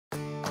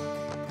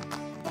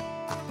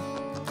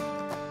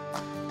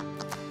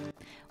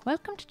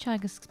Welcome to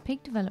Teagasc's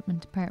Pig Development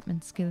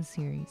Department Skills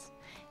Series.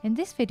 In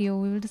this video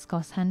we will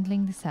discuss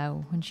handling the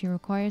sow when she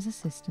requires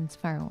assistance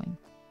farrowing.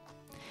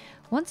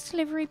 Once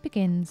delivery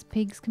begins,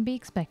 pigs can be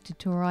expected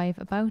to arrive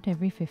about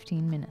every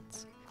 15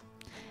 minutes.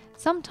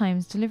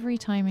 Sometimes delivery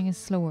timing is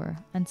slower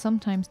and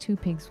sometimes two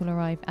pigs will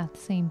arrive at the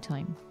same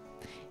time.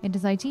 It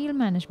is ideal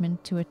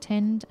management to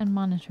attend and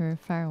monitor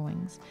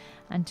farrowings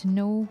and to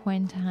know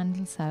when to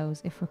handle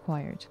sows if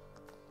required.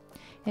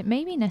 It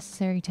may be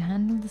necessary to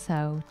handle the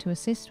sow to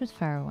assist with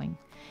farrowing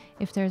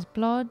if there is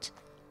blood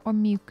or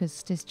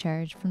mucus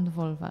discharge from the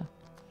vulva,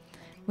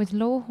 with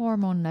low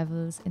hormone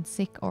levels in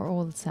sick or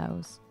old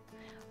sows,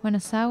 when a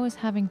sow is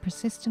having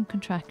persistent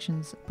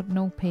contractions but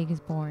no pig is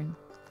born,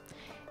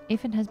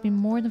 if it has been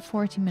more than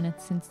 40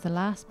 minutes since the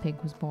last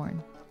pig was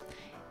born,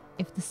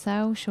 if the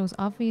sow shows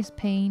obvious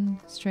pain,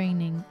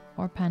 straining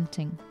or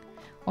panting,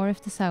 or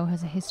if the sow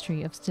has a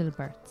history of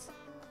stillbirths.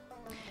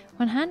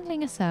 When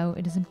handling a sow,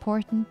 it is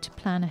important to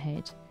plan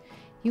ahead.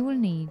 You will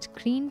need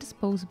clean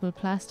disposable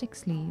plastic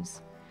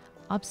sleeves,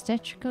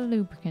 obstetrical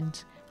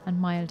lubricant and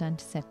mild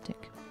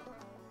antiseptic.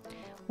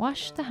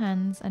 Wash the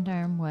hands and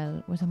arm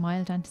well with a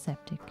mild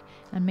antiseptic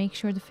and make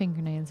sure the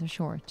fingernails are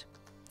short.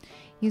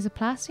 Use a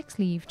plastic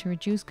sleeve to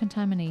reduce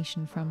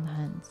contamination from the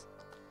hands.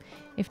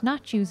 If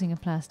not using a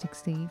plastic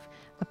sleeve,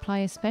 apply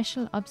a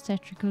special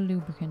obstetrical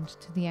lubricant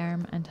to the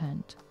arm and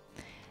hand.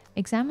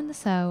 Examine the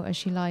sow as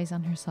she lies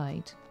on her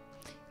side.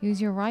 Use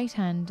your right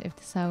hand if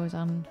the sow is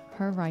on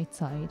her right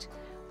side,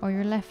 or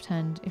your left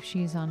hand if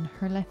she is on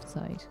her left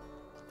side.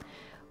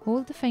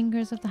 Hold the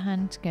fingers of the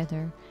hand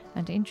together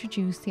and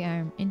introduce the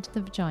arm into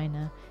the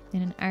vagina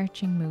in an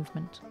arching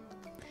movement.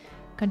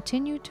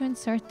 Continue to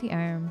insert the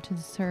arm to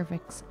the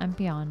cervix and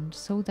beyond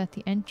so that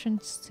the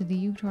entrance to the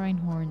uterine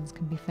horns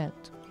can be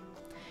felt.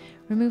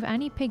 Remove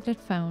any piglet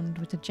found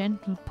with a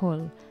gentle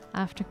pull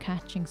after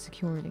catching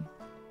securely.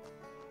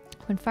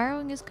 When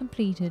farrowing is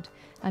completed,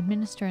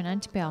 administer an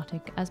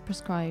antibiotic as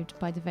prescribed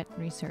by the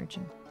veterinary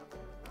surgeon.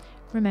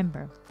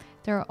 Remember,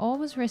 there are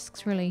always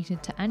risks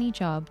related to any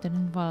job that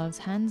involves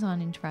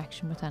hands-on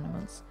interaction with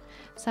animals.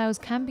 Sows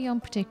can be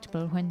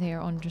unpredictable when they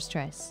are under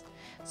stress,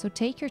 so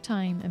take your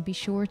time and be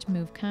sure to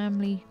move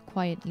calmly,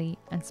 quietly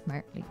and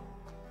smartly.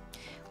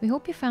 We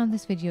hope you found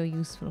this video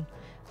useful.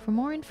 For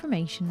more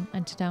information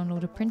and to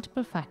download a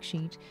printable fact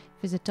sheet,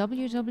 visit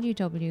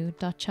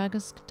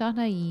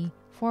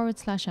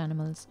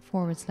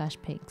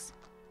www.teagasc.ie/animals/pigs.